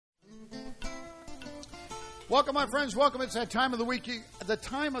Welcome, my friends. Welcome. It's that time of the week,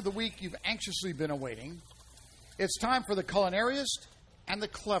 you've anxiously been awaiting. It's time for the culinariest and the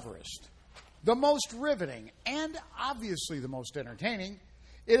cleverest, the most riveting, and obviously the most entertaining.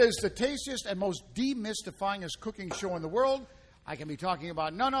 It is the tastiest and most demystifyingest cooking show in the world. I can be talking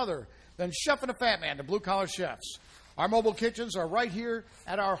about none other than Chef and the Fat Man, the Blue Collar Chefs. Our mobile kitchens are right here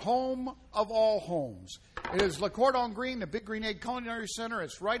at our home of all homes. It is Le Cordon Green, the Big Green Egg Culinary Center.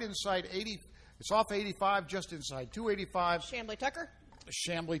 It's right inside It's off 85, just inside 285. Chambly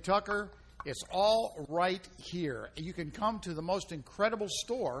Tucker. It's all right here. You can come to the most incredible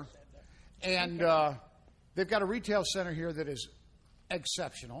store, and they've got a retail center here that is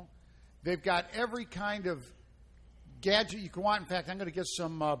exceptional. They've got every kind of gadget you can want. In fact, I'm going to get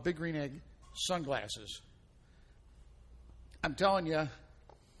some Big Green Egg sunglasses. I'm telling you.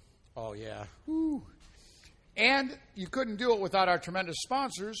 Oh, yeah. Woo. And you couldn't do it without our tremendous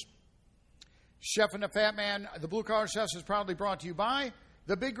sponsors. Chef and the Fat Man, the Blue Collar Chefs, is proudly brought to you by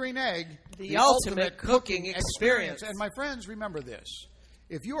the Big Green Egg, the ultimate cooking experience. And my friends, remember this.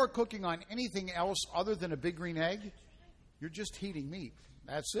 If you are cooking on anything else other than a Big Green Egg, you're just heating meat.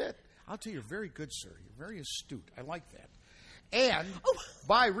 That's it. I'll tell you, you're very good, sir. You're very astute. I like that. And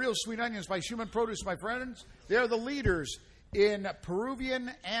buy Real Sweet Onions by Schumann Produce, my friends. They're the leaders in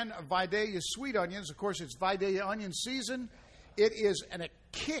Peruvian and Vidalia sweet onions. Of course, it's Vidalia onion season. It is a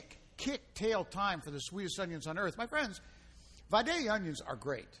kick-tail time for the sweetest onions on earth. My friends, Vidalia onions are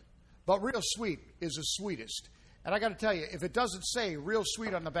great, but Real Sweet is the sweetest. And I got to tell you, if it doesn't say Real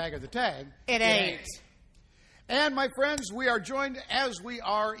Sweet on the bag of the tag, it ain't. And my friends, we are joined, as we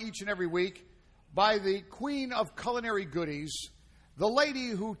are each and every week, by the queen of culinary goodies, the lady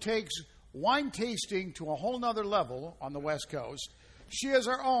who takes wine tasting to a whole nother level on the West Coast. She is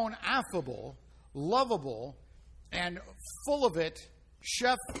our own affable, lovable, and full of it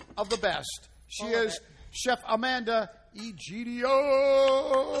chef of the best. She is Chef Amanda Egidio.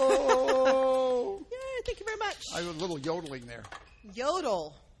 Yay, thank you very much. I have a little yodeling there.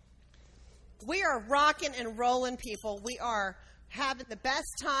 Yodel. We are rocking and rolling, people. We are having the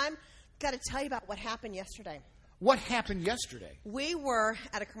best time. Got to tell you about what happened yesterday. What happened yesterday? We were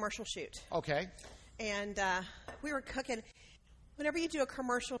at a commercial shoot. Okay. And we were cooking. Whenever you do a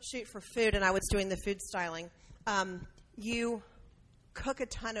commercial shoot for food, and I was doing the food styling, you cook a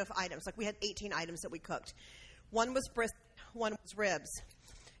ton of items. Like we had 18 items that we cooked. One was brisket, one was ribs.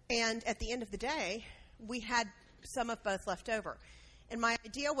 And at the end of the day, we had some of both left over. And my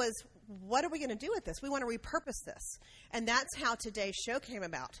idea was, what are we going to do with this? We want to repurpose this. And that's how today's show came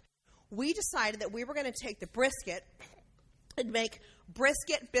about. We decided that we were going to take the brisket and make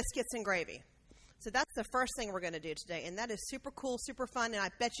brisket, biscuits, and gravy. So that's the first thing we're going to do today. And that is super cool, super fun, and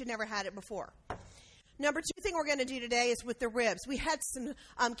I bet you never had it before. Number two thing we're going to do today is with the ribs. We had some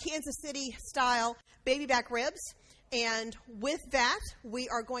Kansas City-style baby back ribs. And with that, we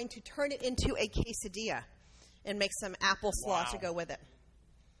are going to turn it into a quesadilla and make some apple slaw to go with it.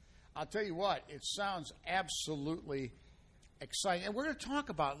 I'll tell you what, it sounds absolutely exciting. And we're going to talk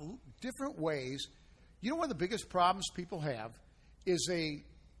about different ways. You know, one of the biggest problems people have is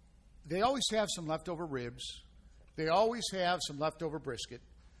they always have some leftover ribs. They always have some leftover brisket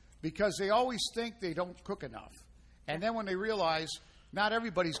because they always think they don't cook enough. And then when they realize not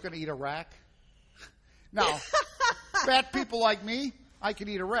everybody's going to eat a rack. Now, fat people like me, I can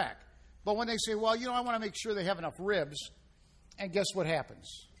eat a rack. But when they say, well, you know, I want to make sure they have enough ribs, and guess what happens?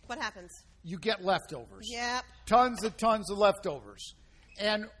 What happens? You get leftovers. Yep. Tons of leftovers.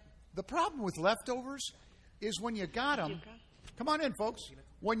 And the problem with leftovers is when you got them, come on in, folks.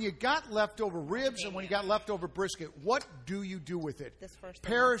 When you got leftover ribs and when you got leftover brisket, what do you do with it?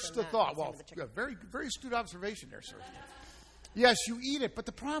 Perish the thought. Well, very, very astute observation there, sir. Yes, you eat it, but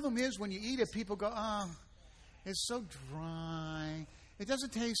the problem is when you eat it, people go, oh, it's so dry. It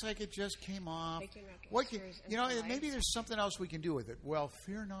doesn't taste like it just came off. Maybe there's something else we can do with it. Well,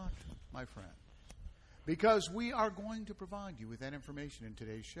 fear not, my friend, because we are going to provide you with that information in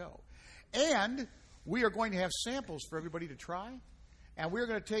today's show. And we are going to have samples for everybody to try, and we're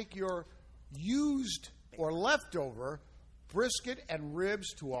going to take your used or leftover brisket and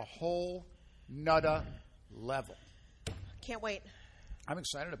ribs to a whole nutha level. Can't wait. I'm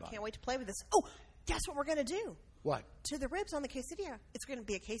excited about it. Can't wait to play with this. Oh, that's what we're going to do. What? To the ribs on the quesadilla. It's going to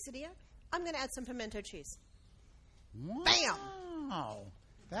be a quesadilla. I'm going to add some pimento cheese. Wow.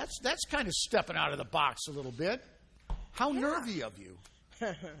 Bam! That's kind of stepping out of the box a little bit. How nervy of you.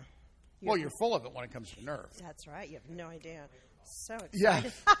 Well, you're full of it when it comes to nerve. That's right. You have no idea. So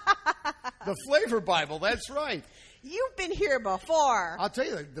excited. Yeah. The Flavor Bible, that's right. You've been here before. I'll tell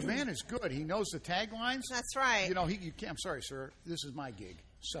you, the man is good. He knows the taglines. That's right. You know, you can't, I'm sorry, sir. This is my gig.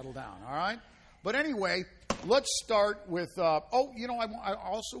 Settle down, all right? But anyway, let's start with. I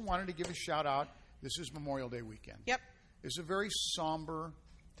also wanted to give a shout out. This is Memorial Day weekend. Yep. It's a very somber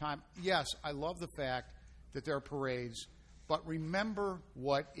time. Yes, I love the fact that there are parades, but remember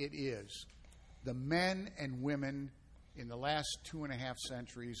what it is. The men and women in the last 2.5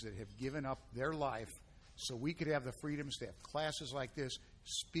 centuries that have given up their life so we could have the freedoms to have classes like this,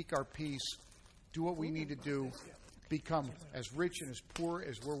 speak our piece, do what we need to do, become as rich and as poor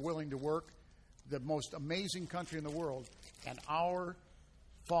as we're willing to work, the most amazing country in the world, and our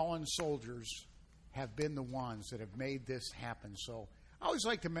fallen soldiers have been the ones that have made this happen. So I always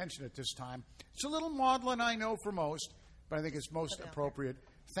like to mention it this time. It's a little maudlin, I know, for most, but I think it's most appropriate.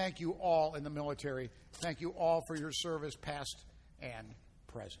 Thank you all in the military. Thank you all for your service, past and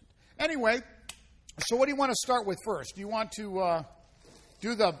present. Anyway, so what do you want to start with first? Do you want to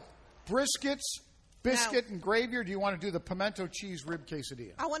do the briskets, biscuit, and gravy, or do you want to do the pimento cheese rib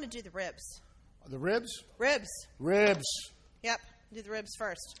quesadilla? I want to do the ribs. The ribs? Ribs. Ribs. Yep. Do the ribs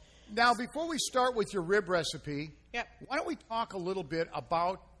first. Now, before we start with your rib recipe, Yep. Why don't we talk a little bit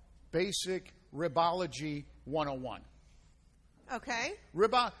about basic ribology 101? Okay.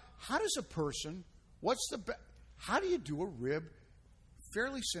 How does a person, how do you do a rib?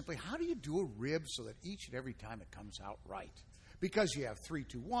 Fairly simply, how do you do a rib so that each and every time it comes out right? Because you have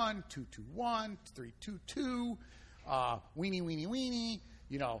 3-2-1, 2-2-1, 3-2-2, weenie, weenie, weenie.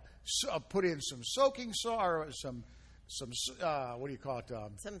 You know, put in some soaking sauce, or some what do you call it?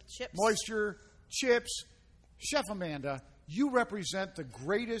 Some chips. Moisture, chips. Chef Amanda, you represent the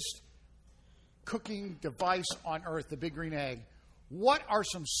greatest cooking device on earth, the Big Green Egg. What are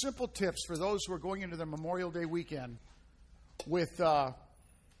some simple tips for those who are going into the Memorial Day weekend with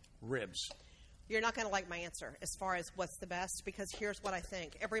ribs? You're not going to like my answer as far as what's the best, because here's what I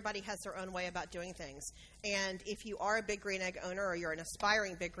think. Everybody has their own way about doing things. And if you are a Big Green Egg owner, or you're an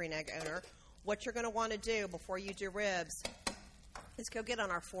aspiring Big Green Egg owner, what you're going to want to do before you do ribs is go get on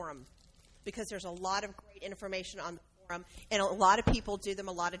our forum, because there's a lot of great information on the forum, and a lot of people do them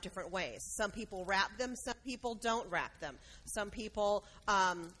a lot of different ways. Some people wrap them, some people don't wrap them. Some people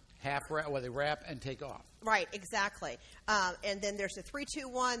half wrap, they wrap and take off. Right, exactly. And then there's the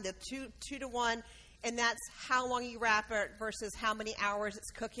 3-2-1, the 2-to-1, and that's how long you wrap it versus how many hours it's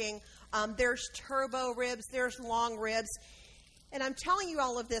cooking. There's turbo ribs, there's long ribs. And I'm telling you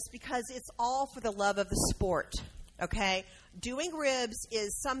all of this because it's all for the love of the sport, okay? Doing ribs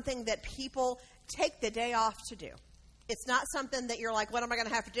is something that people take the day off to do. It's not something that you're like, what am I going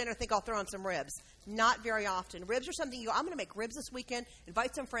to have for dinner? I think I'll throw in some ribs. Not very often. Ribs are something you go, I'm going to make ribs this weekend,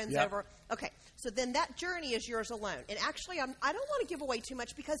 invite some friends over. Okay, so then that journey is yours alone. And actually, I don't want to give away too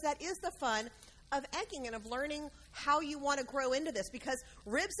much, because that is the fun of egging and of learning how you want to grow into this. Because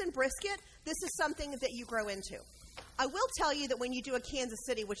ribs and brisket, this is something that you grow into. I will tell you that when you do a Kansas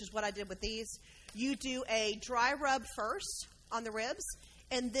City, which is what I did with these, you do a dry rub first on the ribs,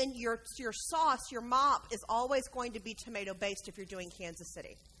 and then your sauce, your mop, is always going to be tomato-based if you're doing Kansas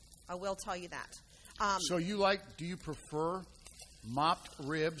City. I will tell you that. So do you prefer mopped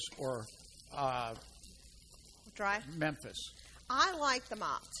ribs or dry? Memphis? I like the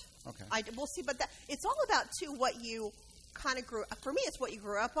mopped. Okay. We'll see, but it's all about, too, what you kind of grew up. For me, it's what you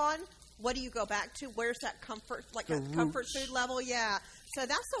grew up on. What do you go back to? Where's that comfort, comfort food level? Yeah. So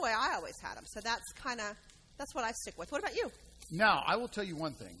that's the way I always had them. So that's what I stick with. What about you? Now, I will tell you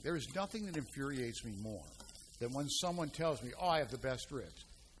one thing. There is nothing that infuriates me more than when someone tells me, oh, I have the best ribs.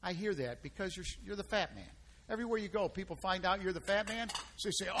 I hear that because you're the fat man. Everywhere you go, people find out you're the fat man. So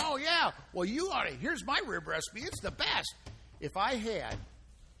they say, oh, yeah, well, here's my rib recipe. It's the best. If I had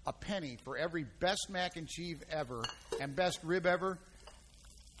a penny for every best mac and cheese ever and best rib ever,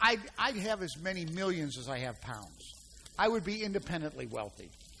 I'd have as many millions as I have pounds. I would be independently wealthy.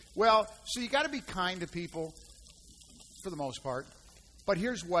 Well, so you got to be kind to people for the most part. But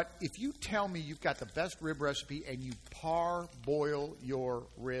here's what: if you tell me you've got the best rib recipe and you parboil your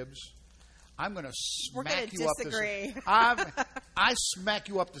ribs, I'm going to smack you disagree. I smack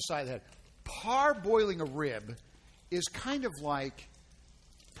you up the side of the head. Parboiling a rib is kind of like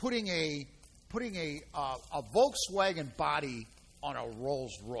putting a Volkswagen body on a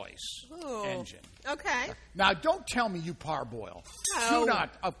Rolls-Royce engine. Okay. Now, don't tell me you parboil. No. Do not.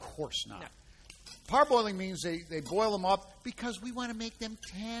 Of course not. No. Parboiling means they boil them up because we want to make them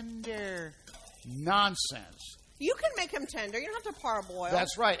tender. Nonsense. You can make them tender. You don't have to parboil.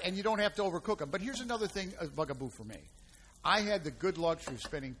 That's right, and you don't have to overcook them. But here's another thing, a bugaboo for me. I had the good luxury of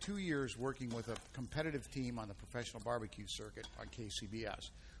spending 2 years working with a competitive team on the professional barbecue circuit on KCBS.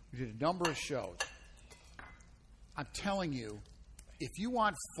 We did a number of shows. I'm telling you, if you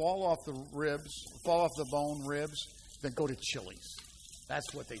want fall off the bone ribs, then go to Chili's.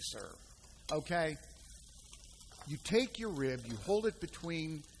 That's what they serve. Okay? You take your rib, you hold it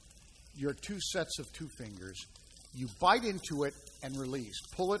between your two sets of two fingers, you bite into it and release.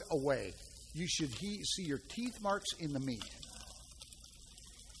 Pull it away. You should see your teeth marks in the meat.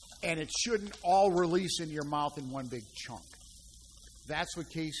 And it shouldn't all release in your mouth in one big chunk. That's what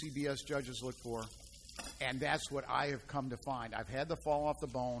KCBS judges look for, and that's what I have come to find. I've had the fall off the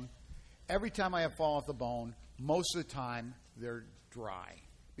bone. Every time I have fall off the bone, most of the time they're dry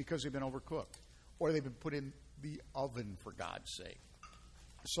because they've been overcooked or they've been put in the oven, for God's sake.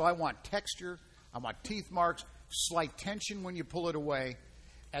 So I want texture, I want teeth marks, slight tension when you pull it away.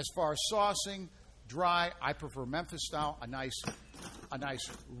 As far as saucing, dry, I prefer Memphis style, a nice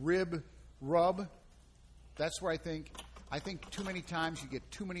rib rub. That's where I think too many times you get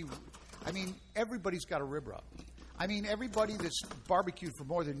too many. I mean, everybody's got a rib rub. I mean, everybody that's barbecued for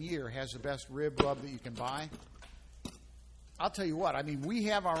more than a year has the best rib rub that you can buy. I'll tell you what. I mean, we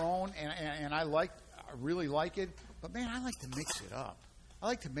have our own, and I really like it. But man, I like to mix it up. I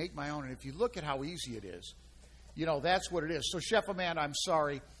like to make my own. And if you look at how easy it is, that's what it is. So, Chef Amanda, I'm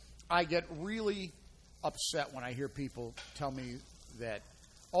sorry. I get really upset when I hear people tell me that,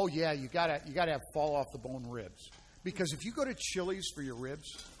 oh yeah, you gotta have fall off the bone ribs. Because if you go to Chili's for your ribs,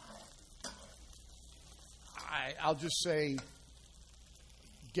 I'll just say,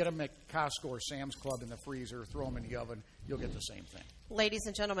 get them at Costco or Sam's Club in the freezer, throw them in the oven, you'll get the same thing. Ladies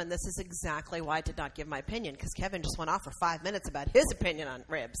and gentlemen, this is exactly why I did not give my opinion, because Kevin just went off for 5 minutes about his opinion on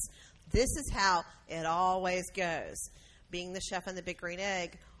ribs. This is how it always goes. Being the chef on the Big Green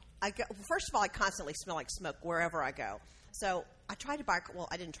Egg, first of all, I constantly smell like smoke wherever I go. So I tried to buy – well,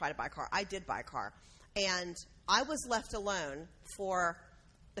 I didn't try to buy a car. I did buy a car. And I was left alone for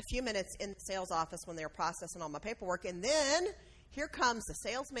a few minutes in the sales office when they were processing all my paperwork. And then here comes the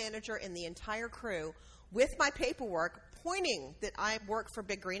sales manager and the entire crew with my paperwork pointing that I work for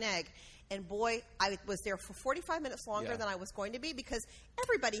Big Green Egg. And boy, I was there for 45 minutes longer than I was going to be because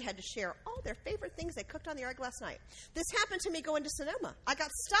everybody had to share all their favorite things they cooked on the egg last night. This happened to me going to Sonoma. I got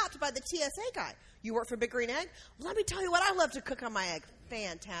stopped by the TSA guy. You work for Big Green Egg? Let me tell you what I love to cook on my egg.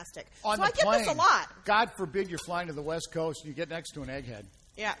 Fantastic. On so the I get plane, this a lot. God forbid you're flying to the West Coast and you get next to an egghead.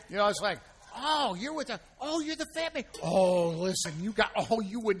 Yeah. It's like, you're the fat man. Oh, listen, you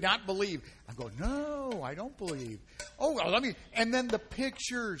would not believe. I go, no, I don't believe. Oh, well, and then the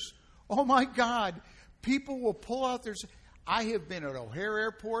pictures. Oh my God. People will pull out their, I have been at O'Hare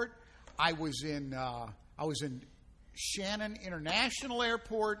Airport. I was in Shannon International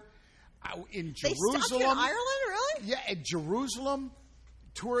Airport. In Jerusalem. They stopped you in Ireland, really? Yeah, in Jerusalem.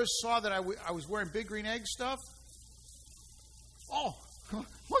 Tourists saw that I was wearing Big Green Egg stuff. Oh,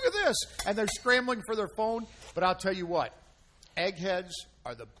 look at this. And they're scrambling for their phone. But I'll tell you what, eggheads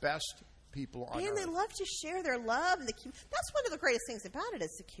are the best people on earth. They love to share their love. And that's one of the greatest things about it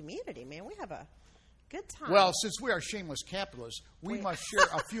is the community, man. We have a good time. Well, since we are shameless capitalists, we must share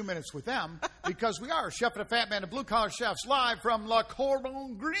a few minutes with them because we are Chef and a Fat Man, the Blue Collar Chefs, live from Le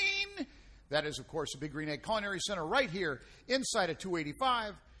Cordon Green. That is, of course, the Big Green Egg Culinary Center right here inside of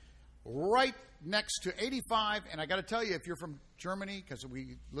 285, right next to 85. And I got to tell you, if you're from Germany, because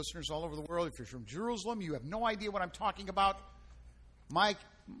we listeners all over the world, if you're from Jerusalem, you have no idea what I'm talking about. My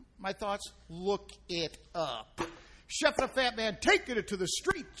thoughts, look it up. Chef and a Fat Man taking it to the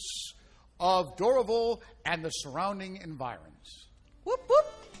streets of Doraville and the surrounding environs. Whoop, whoop.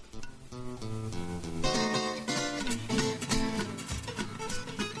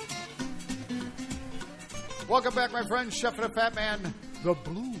 Welcome back, my friends. Chef and a Fat Man, the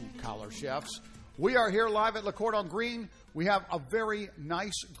Blue Collar Chefs. We are here live at Le Cordon Green. We have a very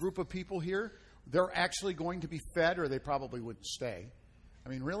nice group of people here. They're actually going to be fed, or they probably wouldn't stay. I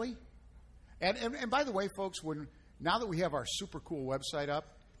mean, really? And by the way, folks, now that we have our super cool website up,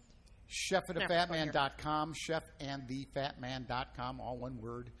 chefandthefatman.com, chefandthefatman.com, all one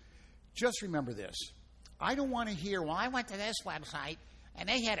word. Just remember this. I don't want to hear, well, I went to this website, and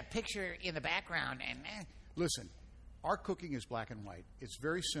they had a picture in the background. And listen, our cooking is black and white. It's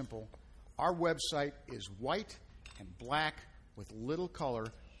very simple. Our website is white and black with little color,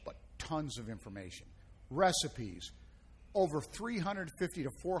 but tons of information. Recipes, over 350 to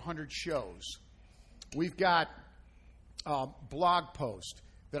 400 shows. We've got blog posts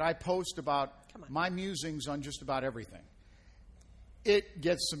that I post about my musings on just about everything. It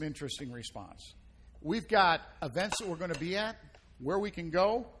gets some interesting response. We've got events that we're going to be at, where we can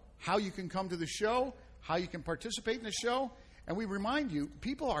go, how you can come to the show, how you can participate in the show. And we remind you,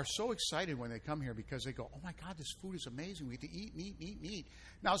 people are so excited when they come here because they go, oh my God, this food is amazing. We get to eat and eat and eat and eat.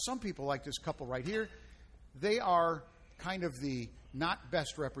 Now, some people, like this couple right here, they are kind of the not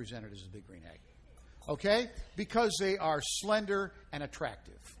best representatives of Big Green Egg. Okay? Because they are slender and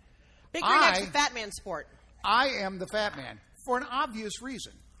attractive. Big Green Eggs, the fat man sport. I am the fat man for an obvious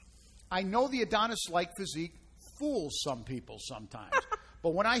reason. I know the Adonis-like physique fools some people sometimes.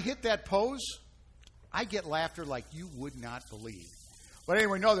 But when I hit that pose, I get laughter like you would not believe. But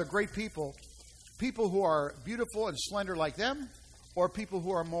anyway, no, they're great people. People who are beautiful and slender like them, or people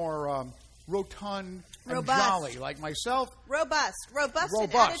who are more rotund and Robust. jolly like myself. Robust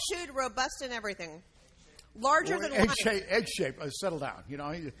in attitude, robust in everything. Larger than life. Egg shape. Settle down.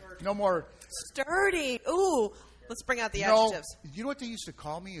 No more. Sturdy. Ooh. Let's bring out the adjectives. You know what they used to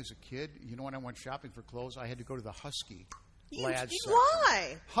call me as a kid? When I went shopping for clothes, I had to go to the Husky lads section.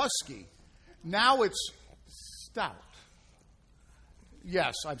 Why? Husky. Now it's stout.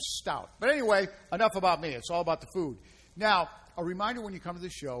 Yes, I'm stout. But anyway, enough about me. It's all about the food. Now, a reminder when you come to the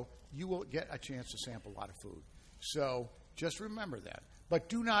show, you will get a chance to sample a lot of food. So just remember that. But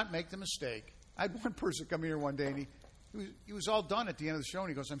do not make the mistake. I had one person come here one day, and he was all done at the end of the show, and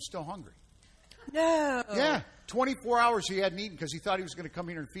he goes, I'm still hungry. No. Yeah. 24 hours he hadn't eaten because he thought he was going to come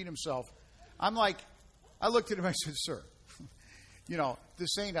here and feed himself. I'm like, I looked at him, I said, sir,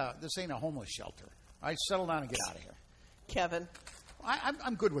 this ain't a homeless shelter. All right, settle down and get out of here. Kevin.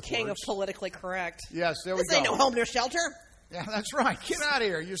 I'm good with King words. of politically correct. Yes, there we go. This ain't no homeless shelter. Yeah, that's right. Get out of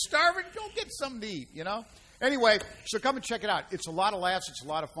here. You're starving? Go get something to eat, Anyway, so come and check it out. It's a lot of laughs. It's a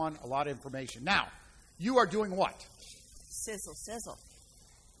lot of fun, a lot of information. Now, you are doing what? Sizzle, sizzle.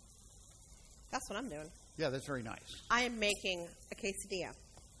 That's what I'm doing. Yeah, that's very nice. I am making a quesadilla.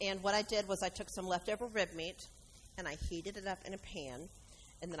 And what I did was I took some leftover rib meat, and I heated it up in a pan,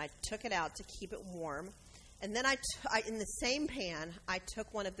 and then I took it out to keep it warm. And then in the same pan, I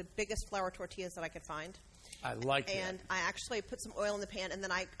took one of the biggest flour tortillas that I could find. I like that. And I actually put some oil in the pan, and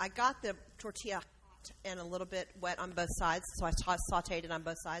then I got the tortilla hot and a little bit wet on both sides, so I sauteed it on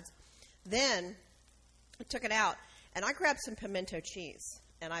both sides. Then I took it out, and I grabbed some pimento cheese,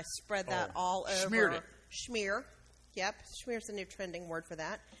 and I spread that all over. Smeared it. Schmear. Yep, schmear's the new trending word for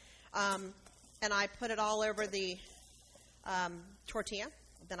that. And I put it all over the tortilla.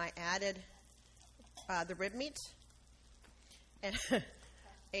 Then I added the rib meat.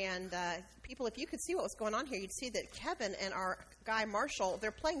 And people, if you could see what was going on here, you'd see that Kevin and our guy Marshall,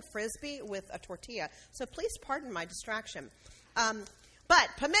 they're playing Frisbee with a tortilla. So please pardon my distraction. But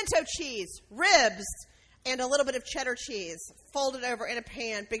pimento cheese, ribs, and a little bit of cheddar cheese folded over in a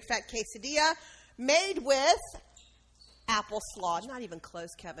pan, big fat quesadilla made with apple slaw. Not even close,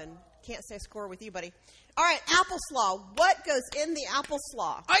 Kevin. Can't say score with you, buddy. All right, apple slaw. What goes in the apple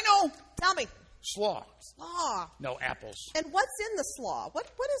slaw? I know. Tell me. Slaw. Slaw. No, apples. And what's in the slaw? What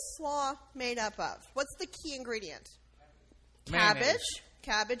is slaw made up of? What's the key ingredient? Mayonnaise. Cabbage.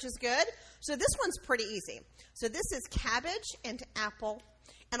 Cabbage is good. So this one's pretty easy. So this is cabbage and apple.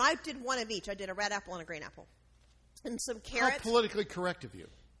 And I did one of each. I did a red apple and a green apple. And some carrots. How politically correct of you.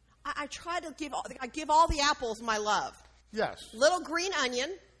 I try to give all the apples my love. Yes. Little green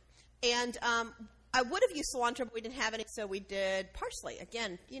onion. And I would have used cilantro, but we didn't have any, so we did parsley.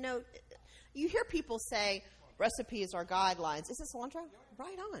 Again, you hear people say recipes are guidelines. Is it cilantro?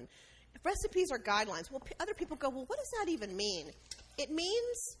 Right on. If recipes are guidelines, well, other people go, well, what does that even mean? It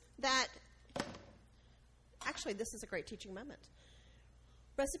means that, actually, this is a great teaching moment.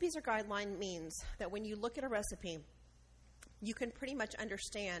 Recipes are guideline means that when you look at a recipe, you can pretty much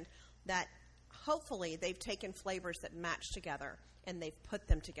understand that hopefully they've taken flavors that match together and they've put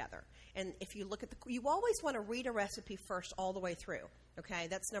them together. And if you look at you always want to read a recipe first all the way through. Okay,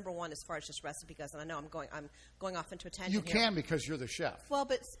 that's number one as far as just recipe goes. And I know I'm going off into a tangent. You can because you're the chef. Well,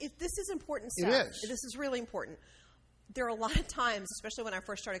 but this is important stuff. It is. This is really important. There are a lot of times, especially when I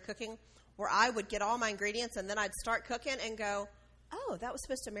first started cooking, where I would get all my ingredients and then I'd start cooking and go, "Oh, that was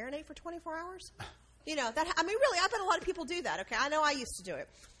supposed to marinate for 24 hours." Really, I bet a lot of people do that. Okay, I know I used to do it.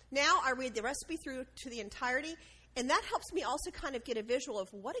 Now I read the recipe through to the entirety. And that helps me also kind of get a visual of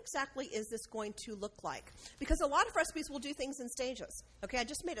what exactly is this going to look like. Because a lot of recipes will do things in stages. Okay, I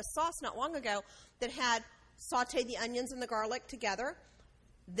just made a sauce not long ago that had sauteed the onions and the garlic together,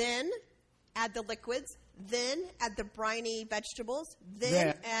 then add the liquids, then add the briny vegetables,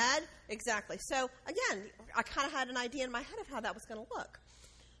 then add, exactly. So again, I kind of had an idea in my head of how that was going to look.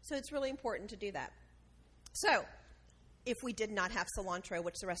 So it's really important to do that. So if we did not have cilantro,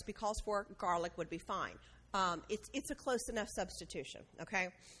 which the recipe calls for, garlic would be fine. It's a close enough substitution, okay?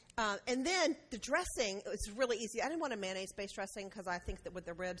 And then the dressing is really easy. I didn't want a mayonnaise-based dressing because I think that with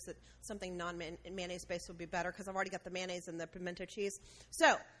the ribs that something non-mayonnaise-based would be better because I've already got the mayonnaise and the pimento cheese.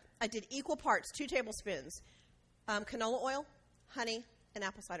 So I did equal parts, 2 tablespoons, canola oil, honey, and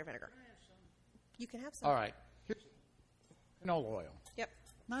apple cider vinegar. You can have some. All right. Here's canola oil. Yep.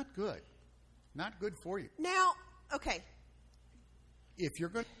 Not good. Not good for you. Now, okay. if you're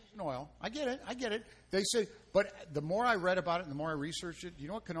going to use an oil, I get it. They said, but the more I read about it and the more I researched it, you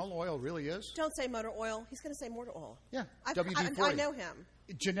know what canola oil really is? Don't say motor oil. He's going to say motor oil. Yeah, WD-40. I know him.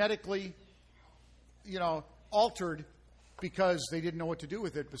 Genetically, altered because they didn't know what to do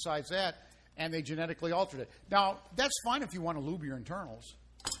with it besides that, and they genetically altered it. Now, that's fine if you want to lube your internals,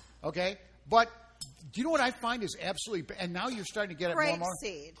 okay? But do you know what I find is absolutely, and now you're starting to get it more and more?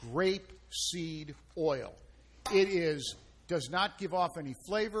 Grape seed oil. It does not give off any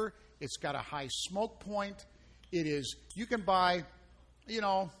flavor. It's got a high smoke point. You can buy,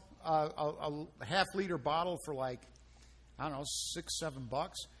 a half-liter bottle for like, I don't know,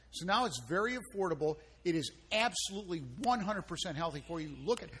 $6-7. So now it's very affordable. It is absolutely 100% healthy for you.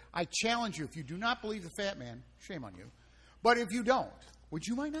 I challenge you, if you do not believe the Fat Man, shame on you. But if you don't, which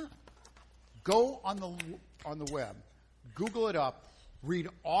you might not, go on the web, Google it up, read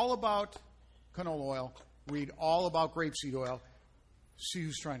all about canola oil, read all about grapeseed oil, see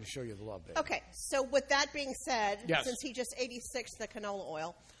who's trying to show you the love, baby. Okay, so with that being said, yes. Since he just 86'd the canola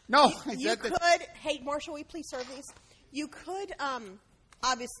oil, no, you could, hey, Marshall, will you please serve these? You could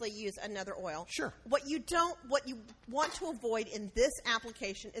obviously use another oil. Sure. What you want to avoid in this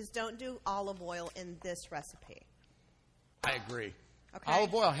application is don't do olive oil in this recipe. I agree. Okay.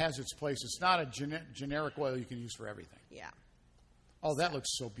 Olive oil has its place. It's not a generic oil you can use for everything. Yeah. Oh, that looks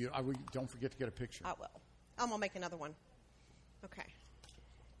so beautiful. Don't forget to get a picture. I will. I'm going to make another one. Okay.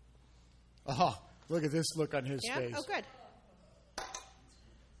 Oh, look at this look on his face. Oh, good.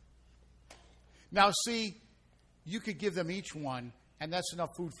 Now, see, you could give them each one, and that's enough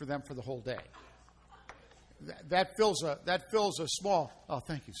food for them for the whole day. That fills a small. Oh,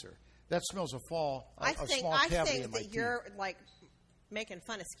 thank you, sir. That smells a small cavity in my I think that teeth. you're like making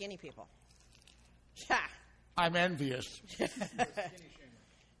fun of skinny people. Yeah. I'm envious.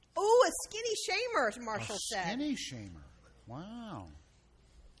 Ooh, a skinny shamer, Marshall said. Skinny shamer. Wow.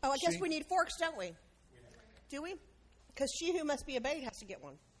 Oh, I guess we need forks, don't we? Do we? Because she who must be obeyed has to get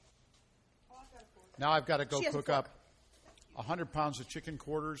one. Now I've got to go cook up 100 pounds of chicken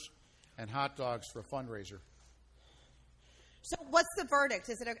quarters and hot dogs for a fundraiser. So what's the verdict?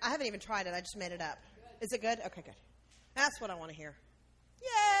 I haven't even tried it. I just made it up. Is it good? Okay, good. That's what I want to hear.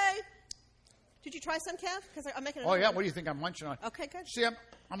 Yay! Did you try some, Kev? Because I'm making. Oh yeah. What do you think I'm munching on? Okay, good. See, I'm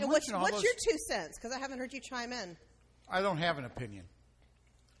munching on. What's your 2 cents? Because I haven't heard you chime in. I don't have an opinion.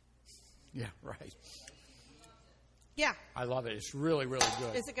 Yeah, right. Yeah. I love it. It's really, really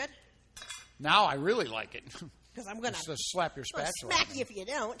good. Is it good? Now I really like it. Because I'm going to slap your spatula. Smack you if you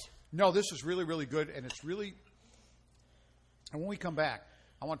don't. No, this is really, really good, and it's really. And when we come back,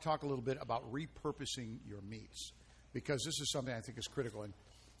 I want to talk a little bit about repurposing your meats, because this is something I think is critical. And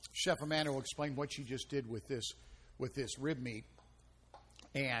Chef Amanda will explain what she just did with this rib meat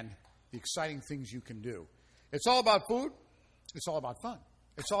and the exciting things you can do. It's all about food. It's all about fun.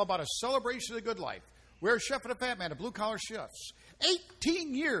 It's all about a celebration of the good life. We're Chef and the Fat Man, Blue Collar Chefs.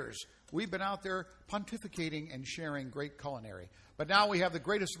 18 years we've been out there pontificating and sharing great culinary. But now we have the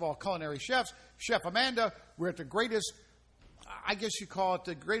greatest of all culinary chefs, Chef Amanda. We're at the greatest, I guess you call it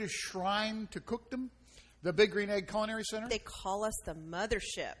the greatest shrine to cookdom, the Big Green Egg Culinary Center. They call us the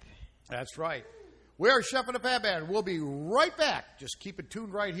mothership. That's right. We're Chef and the Fat Man. We'll be right back. Just keep it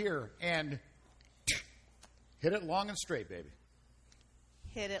tuned right here and hit it long and straight, baby.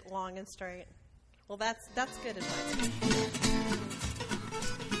 Hit it long and straight. Well, that's good advice.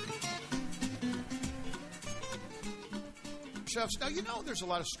 Chefs, now you know there's a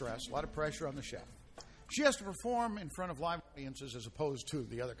lot of stress, a lot of pressure on the chef. She has to perform in front of live audiences as opposed to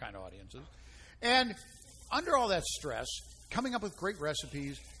the other kind of audiences. And under all that stress, coming up with great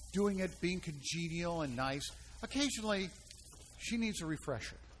recipes, doing it, being congenial and nice, occasionally she needs a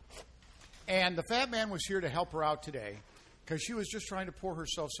refresher. And the Fat Man was here to help her out today because she was just trying to pour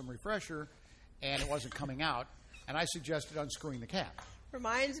herself some refresher and it wasn't coming out. And I suggested unscrewing the cap.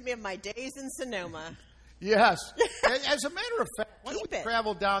 Reminds me of my days in Sonoma. Yes. As a matter of fact, why don't we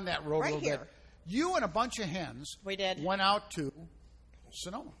travel down that road a little bit? You and a bunch of hens went out to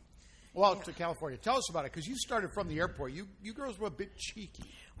Sonoma. Well, to California. Tell us about it, because you started from the airport. You girls were a bit cheeky.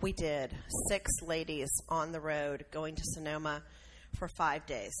 We did. 6 ladies on the road going to Sonoma for 5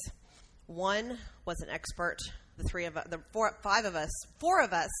 days. One was an expert. Four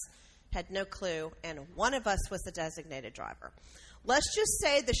of us had no clue, and one of us was the designated driver. Let's just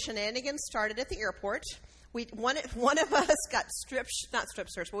say the shenanigans started at the airport. One of us got not strip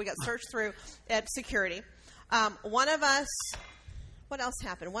searched, but we got searched through at security. One of us, what else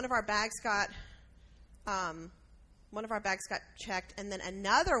happened? One of our bags got checked, and then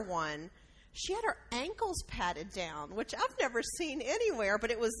another one she had her ankles patted down, which I've never seen anywhere,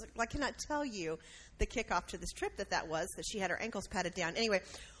 but it was, I cannot tell you the kickoff to this trip that was, that she had her ankles patted down. Anyway,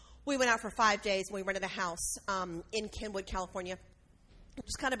 we went out for 5 days, and we rented a house in Kenwood, California,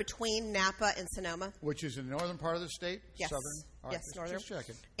 just kind of between Napa and Sonoma. Which is in the northern part of the state? Yes. Southern? All right, Yes, northern. Just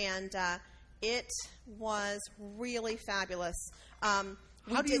checking. And it was really fabulous. How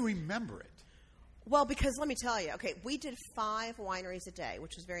do you remember it? Well, because let me tell you, okay, we did 5 wineries a day,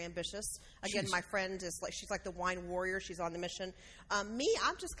 which was very ambitious. Again, my friend is like, she's like the wine warrior. She's on the mission. Me,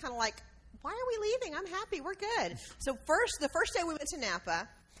 I'm just kind of like, why are we leaving? I'm happy. We're good. So the first day we went to Napa,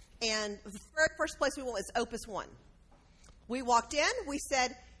 and the very first place we went was Opus One. We walked in. We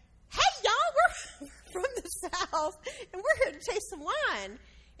said, hey, y'all, we're from the South, and we're here to taste some wine.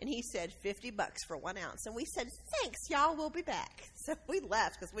 And he said, $50 for 1 ounce. And we said, thanks, y'all, we'll be back. So we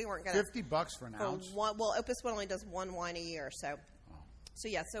left because we weren't going to. $50 for an ounce? Well, Opus One only does 1 wine a year. So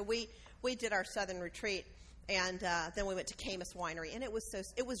we did our southern retreat, and then we went to Caymus Winery, and it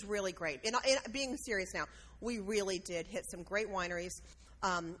was really great. And being serious now, we really did hit some great wineries.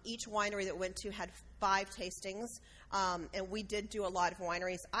 Each winery that we went to had 5 tastings, and we did do a lot of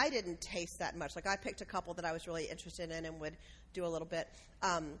wineries. I didn't taste that much. Like, I picked a couple that I was really interested in and would do a little bit.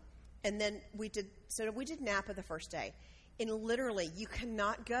 And then we did Napa the first day. And literally, you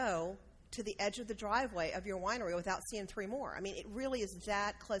cannot go to the edge of the driveway of your winery without seeing 3 more. I mean, it really is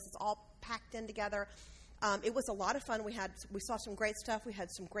that close. It's all packed in together. It was a lot of fun. We saw some great stuff. We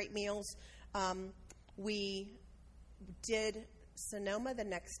had some great meals. We did Sonoma the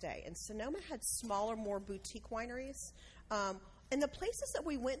next day, and Sonoma had smaller, more boutique wineries. And the places that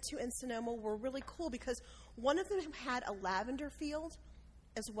we went to in Sonoma were really cool because one of them had a lavender field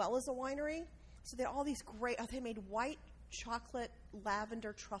as well as a winery. So they had all these great, they made white chocolate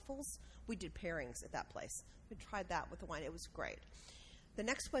lavender truffles. We did pairings at that place. We tried that with the wine. It was great. The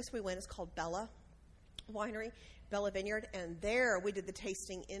next place we went is called Bella Winery, Bella Vineyard, and there we did the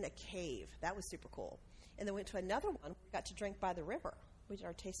tasting in a cave. That was super cool. And then we went to another one. We got to drink by the river. We did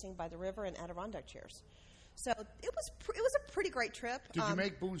our tasting by the river in Adirondack chairs. So it was a pretty great trip. Did you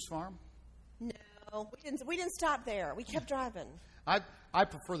make Boone's Farm? No, we didn't stop there. We kept driving. I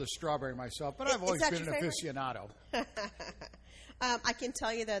prefer the strawberry myself, but I've always been an aficionado. I can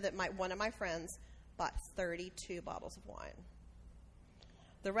tell you, though, that one of my friends bought 32 bottles of wine.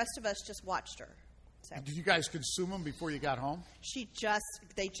 The rest of us just watched her. So. Did you guys consume them before you got home?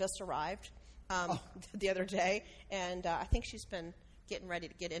 They just arrived the other day, and I think she's been getting ready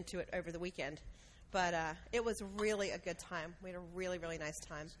to get into it over the weekend. But it was really a good time. We had a really, really nice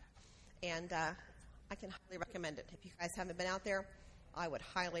time. And I can highly recommend it. If you guys haven't been out there, I would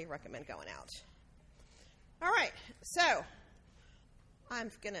highly recommend going out. All right. So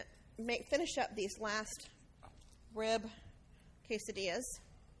I'm going to finish up these last rib quesadillas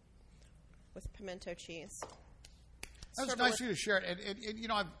with pimento cheese. That was nice of you to share it. And you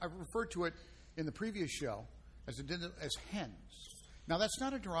know, I've referred to it in the previous show as hens. Now, that's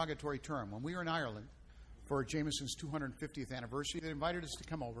not a derogatory term. When we were in Ireland for Jameson's 250th anniversary, they invited us to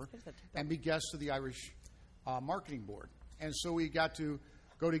come over and be guests of the Irish marketing board. And so we got to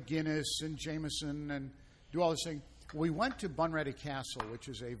go to Guinness and Jameson and do all this thing. We went to Bunratty Castle, which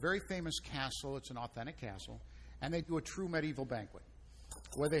is a very famous castle. It's an authentic castle. And they do a true medieval banquet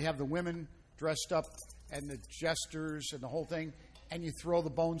where they have the women dressed up and the jesters and the whole thing, and you throw the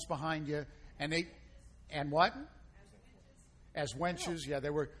bones behind you. And what? As wenches, yeah, they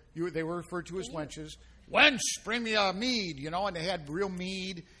were referred to as wenches. Wench, bring me a mead, you know, and they had real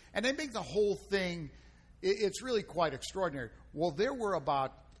mead, and they make the whole thing. It's really quite extraordinary. Well, there were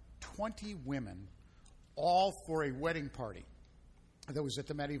about 20 women, all for a wedding party that was at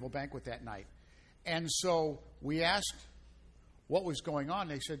the medieval banquet that night, and so we asked what was going on.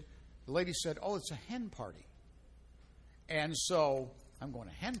 The lady said, "Oh, it's a hen party," and so I'm going,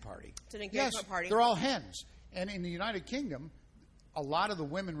 a hen party? It's an engagement party. They're all hens, and in the United Kingdom, a lot of the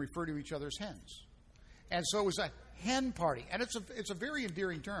women refer to each other as hens. And so it was a hen party. And it's a very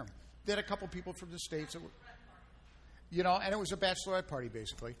endearing term. They had a couple people from the States that were, you know, and it was a bachelorette party,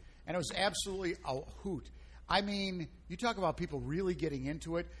 basically. And it was absolutely a hoot. I mean, you talk about people really getting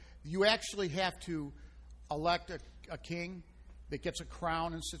into it. You actually have to elect a king that gets a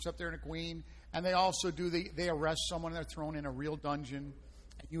crown and sits up there and a queen. And they also they arrest someone and they're thrown in a real dungeon.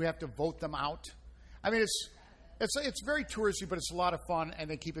 And you have to vote them out. I mean, it's very touristy, but it's a lot of fun, and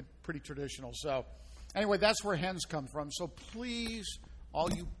they keep it pretty traditional. So, anyway, that's where hens come from. So please,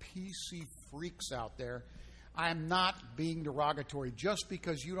 all you PC freaks out there, I'm not being derogatory. Just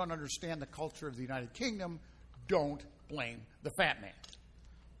because you don't understand the culture of the United Kingdom, don't blame the fat man.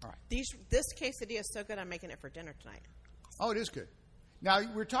 All right. This quesadilla is so good, I'm making it for dinner tonight. Oh, it is good. Now,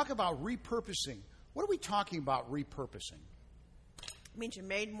 we're talking about repurposing. What are we talking about repurposing? It means you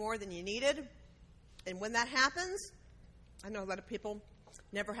made more than you needed. And when that happens, I know a lot of people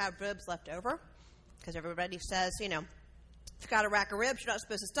never have ribs left over because everybody says, if you've got a rack of ribs, you're not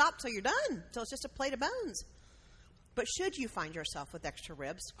supposed to stop till you're done, till it's just a plate of bones. But should you find yourself with extra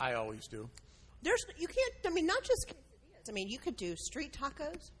ribs? I always do. Not just quesadillas. You could do street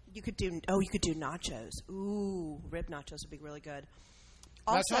tacos. You could do nachos. Ooh, rib nachos would be really good.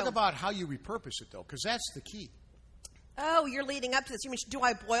 Now talk about how you repurpose it, though, because that's the key. Oh, you're leading up to this. You mean, do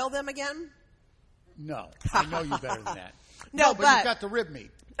I boil them again? No. I know you better than that. No, but you've got the rib meat.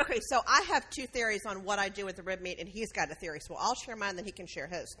 Okay, so I have two theories on what I do with the rib meat, and he's got a theory. So I'll share mine, then he can share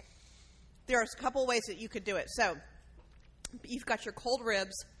his. There's a couple ways that you could do it. So you've got your cold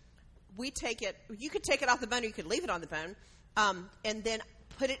ribs. You could take it off the bone, or you could leave it on the bone, and then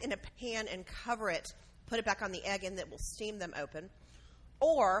put it in a pan and cover it. Put it back on the egg, and that will steam them open.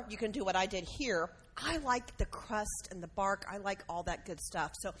 Or you can do what I did here. I like the crust and the bark. I like all that good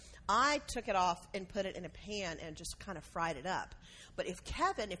stuff. So I took it off and put it in a pan and just kind of fried it up. But if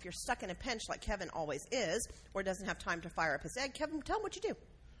you're stuck in a pinch like Kevin always is, or doesn't have time to fire up his egg, Kevin, tell him what you do.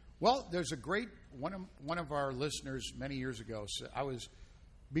 Well, there's a great one of our listeners many years ago. So I was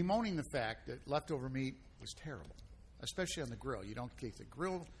bemoaning the fact that leftover meat was terrible, especially on the grill. You don't get the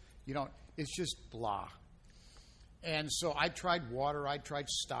grill. It's just blah. And so I tried water, I tried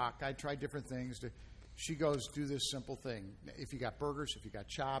stock, I tried different things. She goes, do this simple thing. If you got burgers, if you got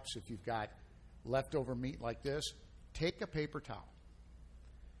chops, if you've got leftover meat like this, take a paper towel.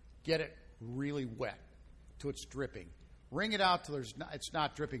 Get it really wet till it's dripping. Wring it out till it's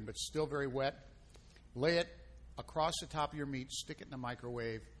not dripping but still very wet. Lay it across the top of your meat. Stick it in the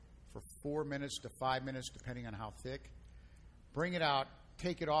microwave for 4 minutes to 5 minutes, depending on how thick. Bring it out,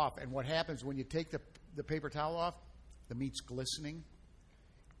 take it off, and what happens when you take the paper towel off, the meat's glistening.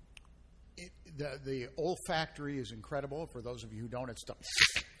 The olfactory is incredible. For those of you who don't, it's done.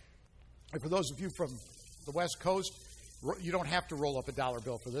 And for those of you from the West Coast, you don't have to roll up a dollar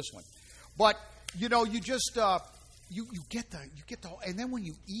bill for this one. But you just you get the, and then when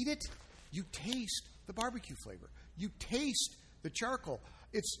you eat it, you taste the barbecue flavor. You taste the charcoal.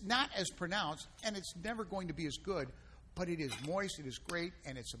 It's not as pronounced, and it's never going to be as good, but it is moist, it is great,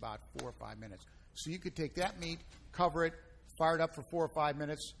 and it's about 4 or 5 minutes. So you could take that meat, cover it, fire it up for 4 or 5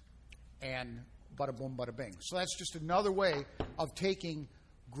 minutes, and bada boom, bada bing. So that's just another way of taking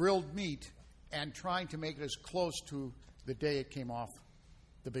grilled meat and trying to make it as close to the day it came off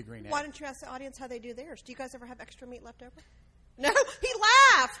the Big Green Egg. Why don't you ask the audience how they do theirs? Do you guys ever have extra meat left over? No, he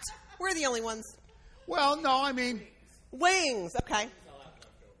laughed. We're the only ones. Well, no, wings. Okay.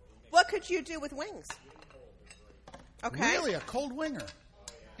 What could you do with wings? Okay. Really, a cold winger.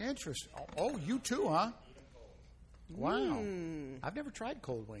 Interesting. Oh, you too, huh? Wow. I've never tried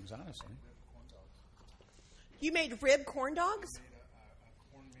cold wings, honestly. You made rib corn dogs? I made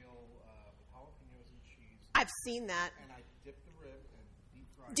a cornmeal with jalapenos and cheese. I've seen that. And I dipped the rib and deep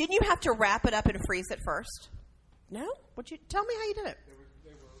fried. Didn't you have to wrap it up and freeze it first? No? Tell me how you did it.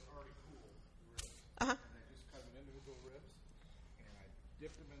 They were already cool. Uh-huh. And I just cut them individual ribs, and I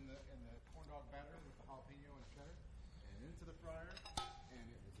dipped them in the corn dog batter with the jalapeno and cheddar, and into the fryer, and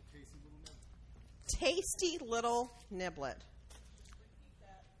it was a tasty little niblet. Tasty little niblet.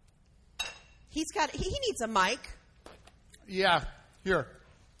 He needs a mic. Yeah, here.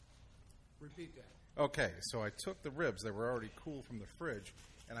 Repeat that. Okay, so I took the ribs. They were already cool from the fridge,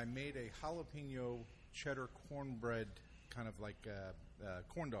 and I made a jalapeno cheddar cornbread kind of like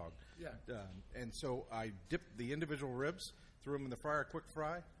corn dog. Yeah. And so I dipped the individual ribs, threw them in the fryer, quick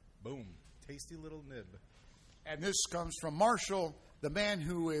fry, boom, tasty little nib. And this comes from Marshall, the man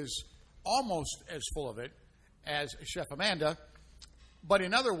who is almost as full of it as Chef Amanda, but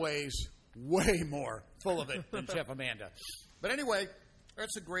in other ways, way more full of it than Chef Amanda. But anyway,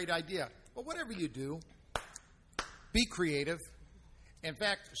 that's a great idea. But whatever you do, be creative. In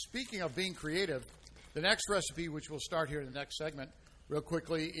fact, speaking of being creative, the next recipe, which we'll start here in the next segment real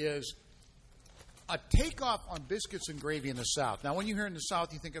quickly, is a takeoff on biscuits and gravy in the South. Now, when you hear in the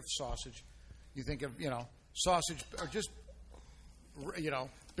South, you think of sausage. You think of, sausage or just,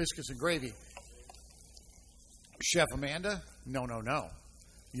 biscuits and gravy. Chef Amanda, no.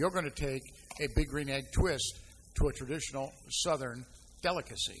 You're going to take a Big Green Egg twist to a traditional Southern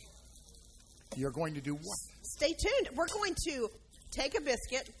delicacy. You're going to do what? Stay tuned. We're going to take a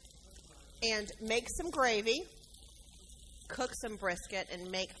biscuit and make some gravy, cook some brisket,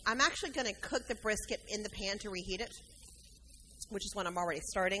 and I'm actually going to cook the brisket in the pan to reheat it, which is what I'm already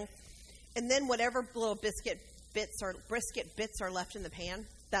starting. And then whatever little brisket bits are left in the pan,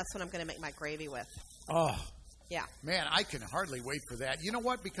 that's what I'm going to make my gravy with. Oh, Yeah. Man, I can hardly wait for that. You know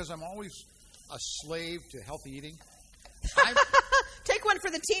what? Because I'm always a slave to healthy eating. Take one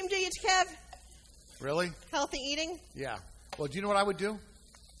for the team, do you, Kev? Really? Healthy eating? Yeah. Well, do you know what I would do?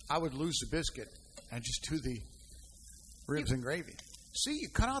 I would lose the biscuit and just do the ribs and gravy. See, you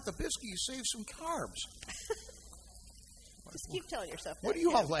cut out the biscuit, you save some carbs. Just keep telling yourself that. What are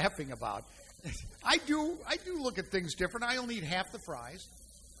you all laughing about? I do look at things different. I only eat half the fries.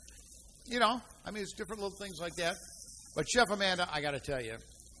 You know, I mean, it's different little things like that. But Chef Amanda, I got to tell you,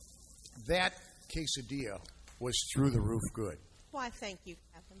 that quesadilla was through the roof good. Why, thank you,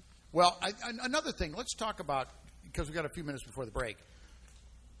 Kevin. Well, another thing, let's talk about, because we've got a few minutes before the break.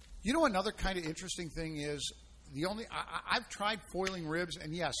 You know, another kind of interesting thing is, I've tried foiling ribs,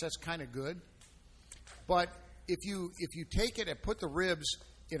 and yes, that's kind of good. But if you take it and put the ribs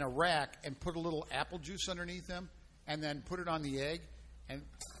in a rack and put a little apple juice underneath them, and then put it on the egg, and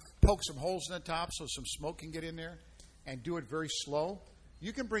poke some holes in the top so some smoke can get in there, and do it very slow,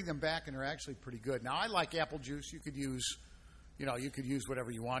 you can bring them back, and they're actually pretty good. Now, I like apple juice. You could use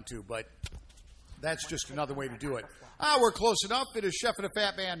whatever you want to, but that's just another way to do it. We're close enough. It is Chef and the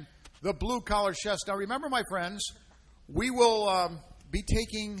Fat Man, the Blue Collar Chefs. Now, remember, my friends, we will be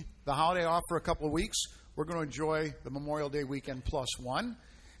taking the holiday off for a couple of weeks. We're going to enjoy the Memorial Day weekend plus one,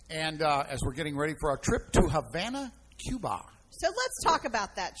 and as we're getting ready for our trip to Havana, Cuba. So let's talk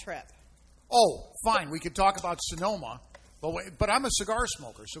about that trip. Oh, fine. We could talk about Sonoma, but I'm a cigar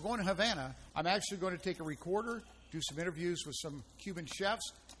smoker. So going to Havana, I'm actually going to take a recorder, do some interviews with some Cuban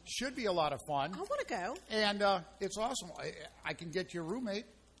chefs. Should be a lot of fun. I want to go. And it's awesome. I can get you a roommate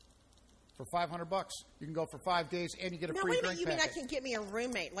for $500. You can go for 5 days, and you get a free drink package. You mean I can get me a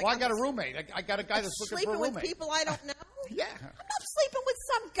roommate? Like, well, I got a roommate. I got a guy that's looking for a roommate. Sleeping with people I don't know? Yeah. I'm not sleeping with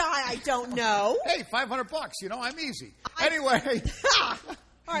some guy I don't know. Hey, $500. You know, I'm easy. Anyway. All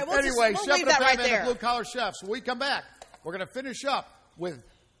right. We'll Chef leave that right there. Blue Collar Chefs. When we come back, we're going to finish up with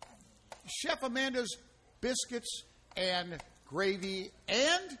Chef Amanda's biscuits and gravy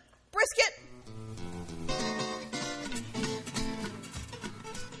and brisket.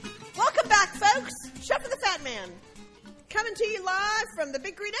 Welcome back, folks. Chef and the Fat Man coming to you live from the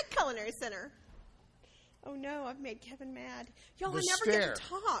Big Green Egg Culinary Center. Oh no, I've made Kevin mad. Y'all, I never get to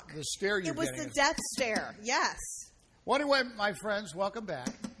talk. The stare you're getting. It was the death stare. Yes. Well, anyway, my friends, welcome back.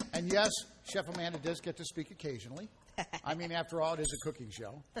 And yes, Chef Amanda does get to speak occasionally. I mean, after all, it is a cooking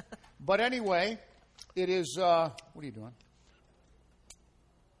show. But anyway, it is, what are you doing?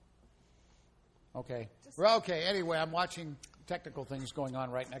 Okay. Well, okay, anyway, I'm watching technical things going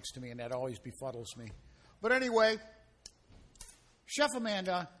on right next to me, and that always befuddles me. But anyway, Chef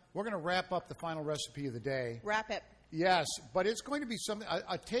Amanda, we're going to wrap up the final recipe of the day. Wrap it. Yes, but it's going to be something,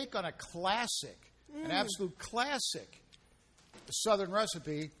 a take on a classic, an absolute classic Southern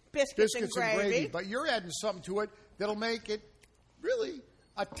recipe. Biscuits and gravy. But you're adding something to it that'll make it really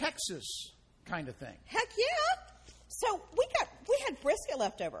a Texas kind of thing. Heck yeah. So we had brisket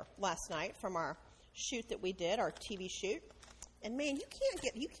left over last night from our shoot that we did, our TV shoot. And man, you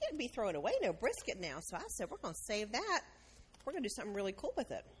can't be throwing away no brisket now. So I said, we're going to save that. We're going to do something really cool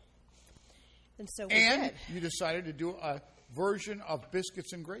with it. And so we did. You decided to do a version of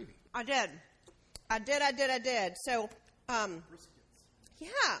biscuits and gravy. I did. So,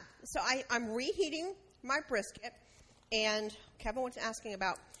 yeah. So I'm reheating my brisket. And Kevin was asking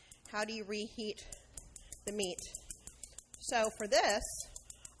about how do you reheat the meat. So for this,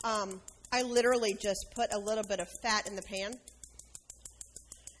 I literally just put a little bit of fat in the pan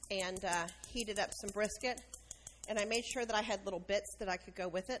and heated up some brisket. And I made sure that I had little bits that I could go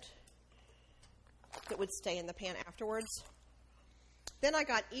with it that would stay in the pan afterwards. Then I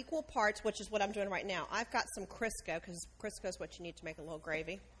got equal parts, which is what I'm doing right now. I've got some Crisco, because Crisco is what you need to make a little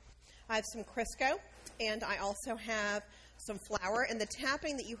gravy. I have some Crisco, and I also have some flour. And the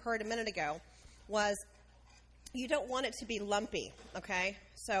tapping that you heard a minute ago was, you don't want it to be lumpy, okay?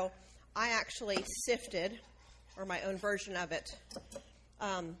 So I actually sifted, or my own version of it,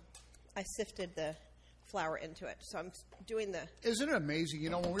 I sifted the flour into it. So I'm doing the... Isn't it amazing? You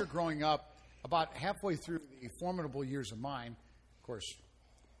know, when we were growing up, about halfway through the formidable years of mine, of course,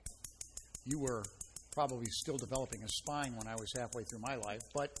 you were probably still developing a spine when I was halfway through my life.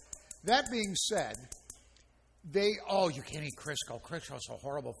 But that being said, you can't eat Crisco. Crisco's so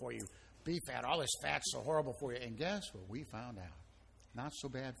horrible for you. Beef fat, all this fat's so horrible for you. And guess what we found out? Not so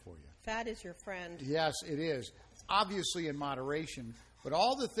bad for you. Fat is your friend. Yes, it is. Obviously in moderation. But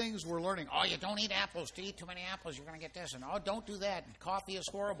all the things we're learning, you don't eat apples. To eat too many apples, you're going to get this. And, don't do that. And coffee is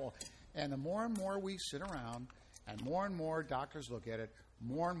horrible. And the more and more we sit around and more doctors look at it,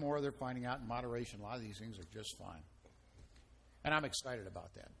 more and more they're finding out in moderation a lot of these things are just fine. And I'm excited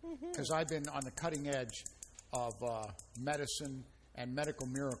about that because I've been on the cutting edge of medicine and medical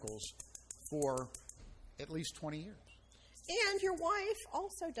miracles for at least 20 years. And your wife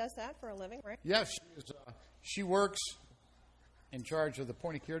also does that for a living, right? Yes, she works in charge of the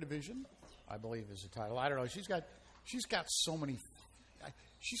point of care division, I believe is the title. I don't know. She's got so many.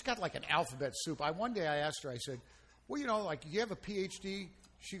 She's got like an alphabet soup. One day I asked her. I said, "Well, like you have a PhD?"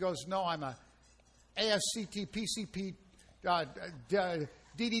 She goes, "No, I'm a ASCT, PCP,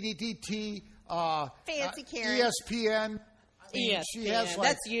 DDDT, Fancy Karen. ESPN." She has like,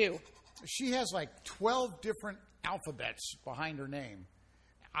 that's you. She has like 12 different alphabets behind her name.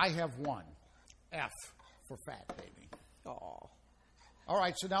 I have one, F for fat, baby. Oh. All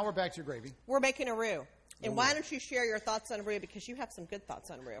right, so now we're back to your gravy. We're making a roux. And why don't you share your thoughts on roux? Because you have some good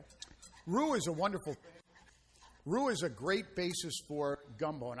thoughts on roux. Roux is a wonderful thing. Roux is a great basis for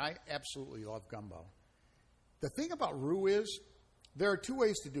gumbo, and I absolutely love gumbo. The thing about roux is there are two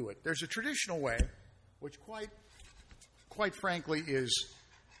ways to do it. There's a traditional way, which quite frankly is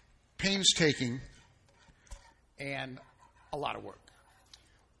painstaking and a lot of work.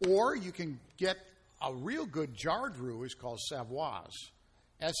 Or you can get a real good jarred roux is called Savoies,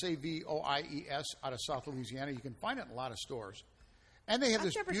 Savoies, out of South Louisiana. You can find it in a lot of stores. And they have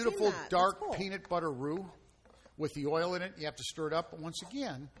this beautiful dark peanut butter roux with the oil in it. You have to stir it up. But once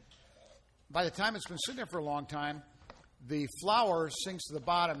again, by the time it's been sitting there for a long time, the flour sinks to the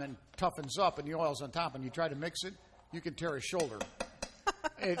bottom and toughens up, and the oil's on top, and you try to mix it, you can tear a shoulder.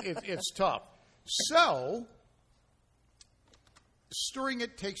 It's tough. So stirring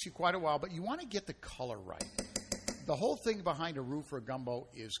it takes you quite a while, but you want to get the color right. The whole thing behind a roux for a gumbo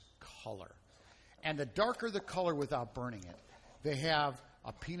is color. And the darker the color without burning it. They have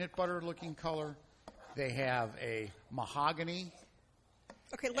a peanut butter looking color. They have a mahogany.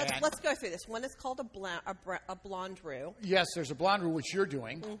 Okay, let's go through this. One is called a blonde roux. Yes, there's a blonde roux, which you're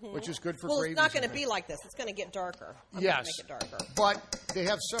doing, which is good for gravies. Well, it's not going to and be like this. It's going to get darker. Yes, make it darker. But they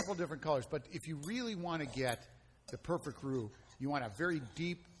have several different colors. But if you really want to get the perfect roux, you want a very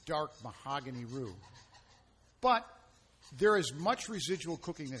deep, dark mahogany roux. But there is much residual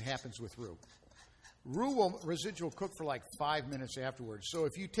cooking that happens with roux. Roux will residual cook for like 5 minutes afterwards. So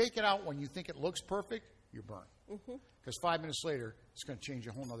if you take it out when you think it looks perfect, you're burnt. Because 5 minutes later, it's going to change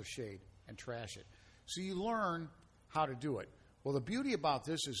a whole other shade and trash it. So you learn how to do it. Well, the beauty about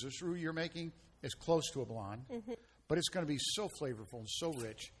this is this roux you're making is close to a blonde, but it's going to be so flavorful and so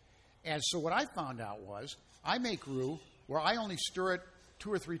rich. And so what I found out was I make roux where I only stir it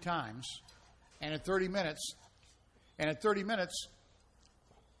 2 or 3 times, and in 30 minutes,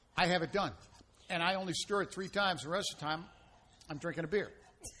 I have it done. And I only stir it 3 times. The rest of the time, I'm drinking a beer.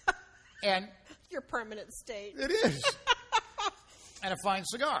 And your permanent state. It is. And a fine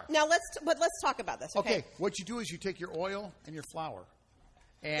cigar. Now let's talk about this. Okay. What you do is you take your oil and your flour,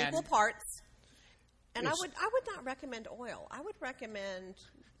 and equal parts. And I would not recommend oil. I would recommend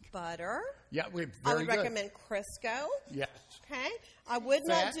butter. Yeah, I would recommend Crisco. Yes. Okay. I would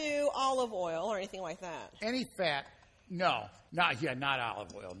not do olive oil or anything like that. Any fat? No. Not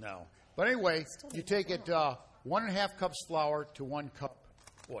olive oil. No. But anyway, you take it 1.5 cups flour to 1 cup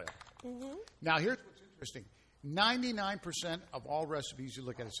oil. Now here's what's interesting: 99% of all recipes you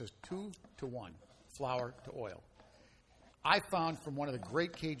look at, it says 2 to 1 flour to oil. I found from one of the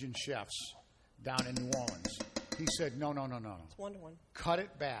great Cajun chefs down in New Orleans. He said, no. It's 1 to 1. Cut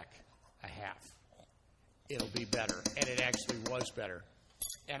it back a half. It'll be better. And it actually was better.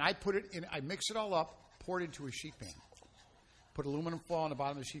 And I put it in, I mix it all up, pour it into a sheet pan. Put aluminum foil on the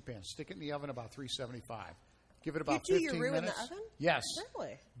bottom of the sheet pan. Stick it in the oven about 375. Give it about 15 minutes. You do your roux in the oven? Yes.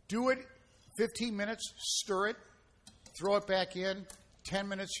 Really? Do it 15 minutes, stir it, throw it back in. 10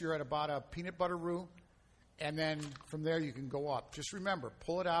 minutes, you're at about a peanut butter roux. And then from there, you can go up. Just remember,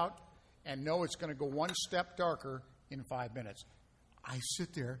 pull it out and know it's going to go one step darker in 5 minutes. I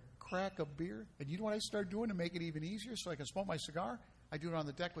sit there, crack a beer, and you know what I start doing to make it even easier so I can smoke my cigar? I do it on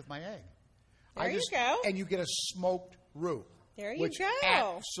the deck with my egg. There you go. And you get a smoked roux. There you which go.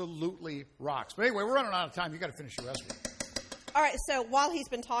 Absolutely rocks. But anyway, we're running out of time. You got to finish your recipe. All right, so while he's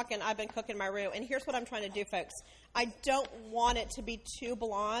been talking, I've been cooking my roux, and here's what I'm trying to do, folks. I don't want it to be too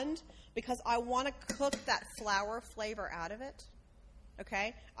blonde because I want to cook that flour flavor out of it,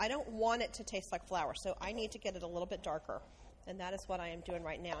 okay? I don't want it to taste like flour, so I need to get it a little bit darker, and that is what I am doing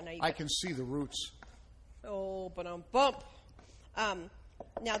right now. I can see the roots. Oh, bump.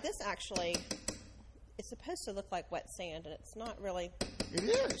 Now, this actually is supposed to look like wet sand, and it's not really. It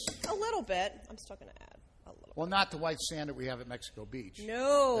is. A little bit. I'm still going to add. Well, not the white sand that we have at Mexico Beach.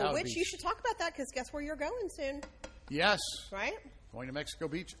 No, which you should talk about that because guess where you're going soon? Yes. Right? Going to Mexico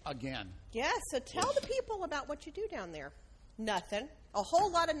Beach again. Yes, so tell the people about what you do down there. Nothing. A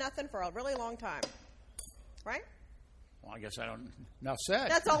whole lot of nothing for a really long time. right? Well, I guess I don't. Enough said.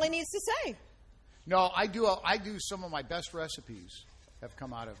 That's all he needs to say. No, I do some of my best recipes have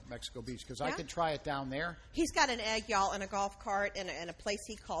come out of Mexico Beach because I Yeah? can try it down there. He's got an egg, y'all, and a golf cart and a place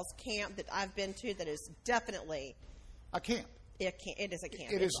he calls camp that I've been to that is definitely A camp. it is a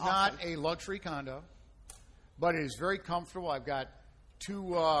camp. It It's is awesome. not a luxury condo, but it is very comfortable. I've got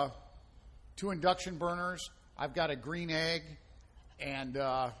two induction burners. I've got a green egg, and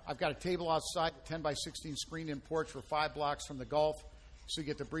I've got a table outside, 10 by 16 screened-in porch for 5 blocks from the Gulf, so you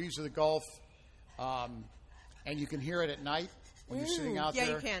get the breeze of the Gulf, and you can hear it at night when you're sitting out yeah,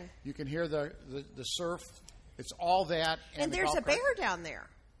 there. you can. You can hear the surf. It's all that. And the there's golf a cart. bear down there.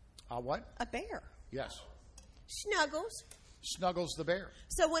 What? A bear. Yes. Snuggles. Snuggles the bear.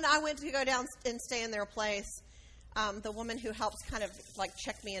 So when I went to go down and stay in their place, the woman who helps kind of like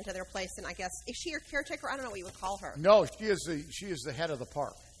check me into their place, and I guess, is she your caretaker? I don't know what you would call her. No, she is the head of the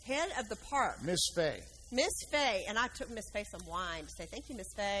park, Head of the park. Miss Fay. Miss Fay. And I took Miss Fay some wine to say, thank you, Miss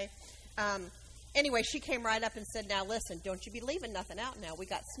Fay. Anyway, she came right up and said, now listen, don't you be leaving nothing out now. We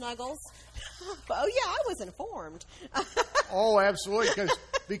got Snuggles. Oh, yeah, I was informed. Oh, absolutely,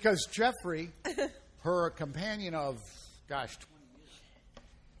 because Jeffrey, her companion of, 20 years,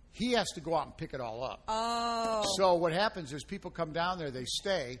 he has to go out and pick it all up. Oh. So what happens is people come down there, they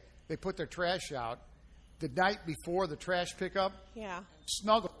stay, they put their trash out. The night before the trash pickup, Yeah.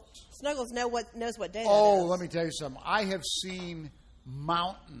 Snuggles. Snuggles knows what day Oh, that is. let me tell you something. I have seen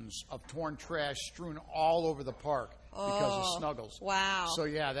mountains of torn trash strewn all over the park because of Snuggles. Wow. So,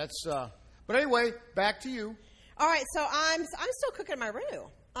 yeah, that's... but anyway, back to you. All right, so I'm still cooking my roux,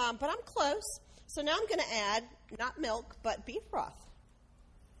 but I'm close. So now I'm going to add, not milk, but beef broth.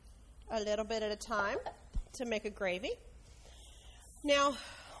 A little bit at a time to make a gravy. Now,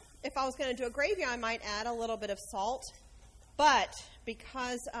 if I was going to do a gravy, I might add a little bit of salt, but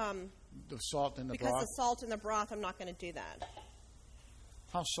because The salt in the the broth. salt in the broth, I'm not going to do that.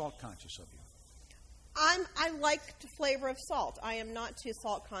 How salt conscious of you? I like the flavor of salt. I am not too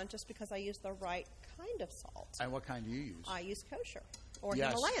salt conscious because I use the right kind of salt. And what kind do you use? I use kosher or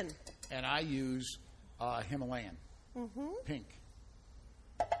Yes. Himalayan. And I use Himalayan. Pink.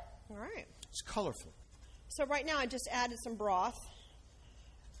 All right. It's colorful. So right now I just added some broth.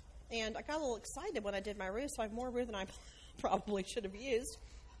 And I got a little excited when I did my roux, so I have more roux than I probably should have used.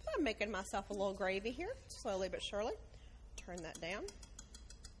 But I'm making myself a little gravy here, slowly but surely. Turn that down.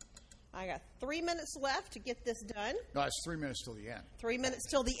 I got 3 minutes left to get this done. No, it's 3 minutes till the end. 3 minutes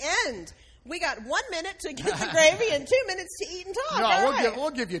till the end. We got 1 minute to get the gravy and 2 minutes to eat and talk. No, All right. we'll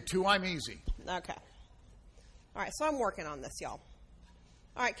give you 2. I'm easy. Okay. All right, so I'm working on this, y'all.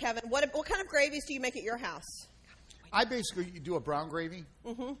 All right, Kevin, what kind of gravies do you make at your house? I basically do a brown gravy.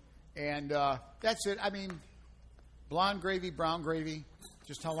 And that's it. I mean, blonde gravy, brown gravy,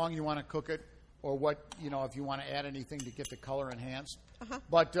 just how long you want to cook it, or what, if you want to add anything to get the color enhanced.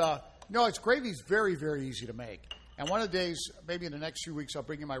 But, no, gravy's very, very easy to make. And one of the days, maybe in the next few weeks, I'll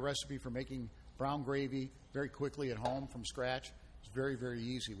bring you my recipe for making brown gravy very quickly at home from scratch. It's very, very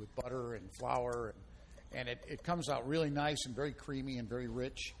easy with butter and flour. And it comes out really nice and very creamy and very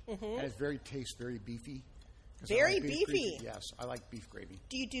rich. And it tastes very beefy. 'Cause I Very like beef beefy. gravy. Yes, I like beef gravy.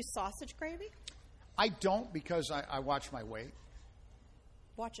 Do you do sausage gravy? I don't because I watch my weight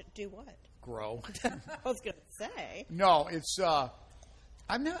Watch it do what? grow. I was going to say. No, it's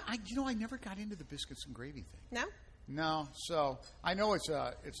I'm not. I never got into the biscuits and gravy thing. No? No, so I know it's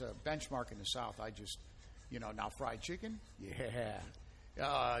a benchmark in the South. I just now fried chicken,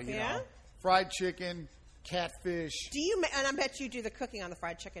 Yeah? fried chicken, catfish. Do you? And I bet you do the cooking on the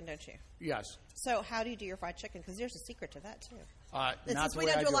fried chicken, don't you? Yes, So how do you do your fried chicken? Because there's a secret to that too. not Since the we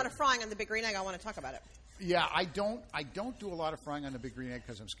way don't I do a lot it. of frying on the Big Green Egg, I want to talk about it. Yeah, I don't do a lot of frying on the Big Green Egg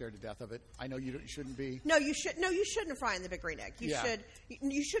because I'm scared to death of it. I know you shouldn't be. No, you should. No, you shouldn't fry in the Big Green Egg. You Yeah. should.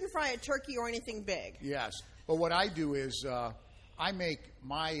 You shouldn't fry a turkey or anything big. Yes, but what I do is I make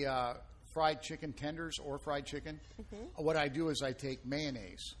my fried chicken tenders or fried chicken. What I do is I take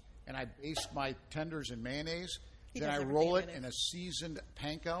mayonnaise and I baste my tenders in mayonnaise. Then does I everything roll in it mayonnaise. in a seasoned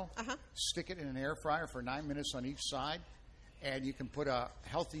panko, stick it in an air fryer for 9 minutes on each side, and you can put a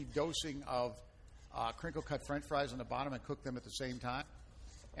healthy dosing of crinkle cut French fries on the bottom and cook them at the same time.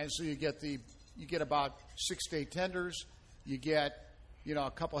 And so you get about 6 to 8 tenders, you get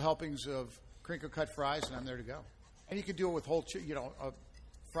a couple helpings of crinkle cut fries, and I'm there to go. And you can do it with whole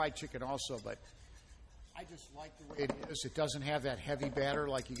fried chicken also, but I just like the way it is. It doesn't have that heavy batter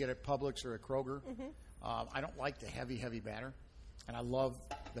like you get at Publix or at Kroger. I don't like the heavy batter. And I love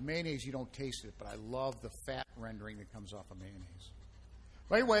the mayonnaise. You don't taste it, but I love the fat rendering that comes off of mayonnaise.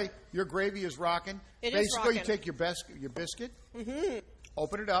 But anyway, your gravy is rocking. It is Basically, rocking. you take your biscuit,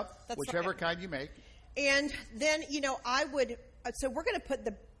 open it up, That's whichever right. kind you make. And then, I would, so we're going to put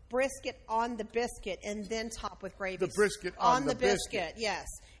the brisket on the biscuit and then top with gravy. The brisket on the biscuit, yes.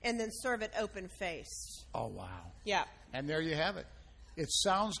 And then serve it open-faced. Oh, wow. Yeah. And there you have it. It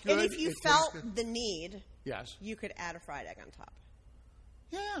sounds good. And if you felt the need, yes, you could add a fried egg on top.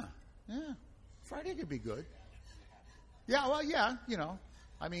 Yeah. Fried egg would be good. Yeah, well, yeah,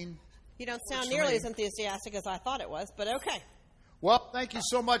 I mean. You don't sound nearly as enthusiastic as I thought it was, but okay. Well, thank you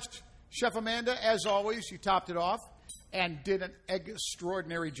so much, Chef Amanda. As always, you topped it off and did an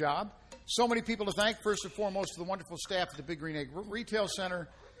extraordinary job. So many people to thank. First and foremost, to the wonderful staff at the Big Green Egg Retail Center.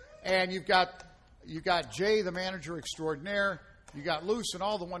 And you've got Jay, the manager extraordinaire. You got Luce and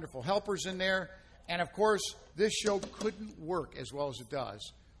all the wonderful helpers in there. And, of course, this show couldn't work as well as it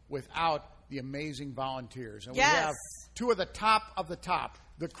does without the amazing volunteers. And yes. We have two of the top,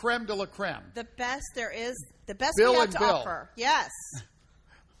 the creme de la creme. The best there is, the best Bill we have and to Bill. offer. Yes.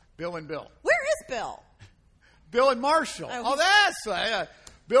 Bill and Bill. Where is Bill? Bill and Marshall. Oh, that's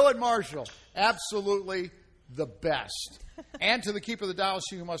Bill and Marshall. Absolutely the best. And to the keeper of the dial,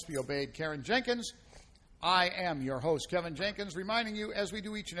 she who must be obeyed, Karen Jenkins. I am your host, Kevin Jenkins, reminding you, as we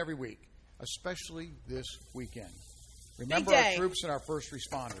do each and every week, especially this weekend, remember our troops and our first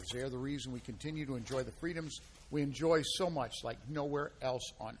responders. They are the reason we continue to enjoy the freedoms we enjoy so much like nowhere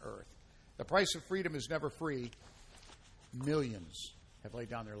else on earth. The price of freedom is never free. Millions have laid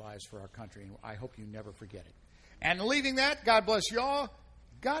down their lives for our country, and I hope you never forget it. And leaving that, God bless y'all.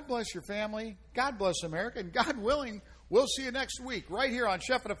 God bless your family. God bless America. And God willing, we'll see you next week right here on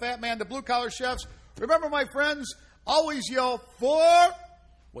Chef and the Fat Man, the Blue Collar Chefs. Remember, my friends, always yell for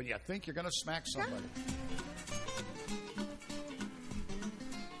when you think you're going to smack somebody.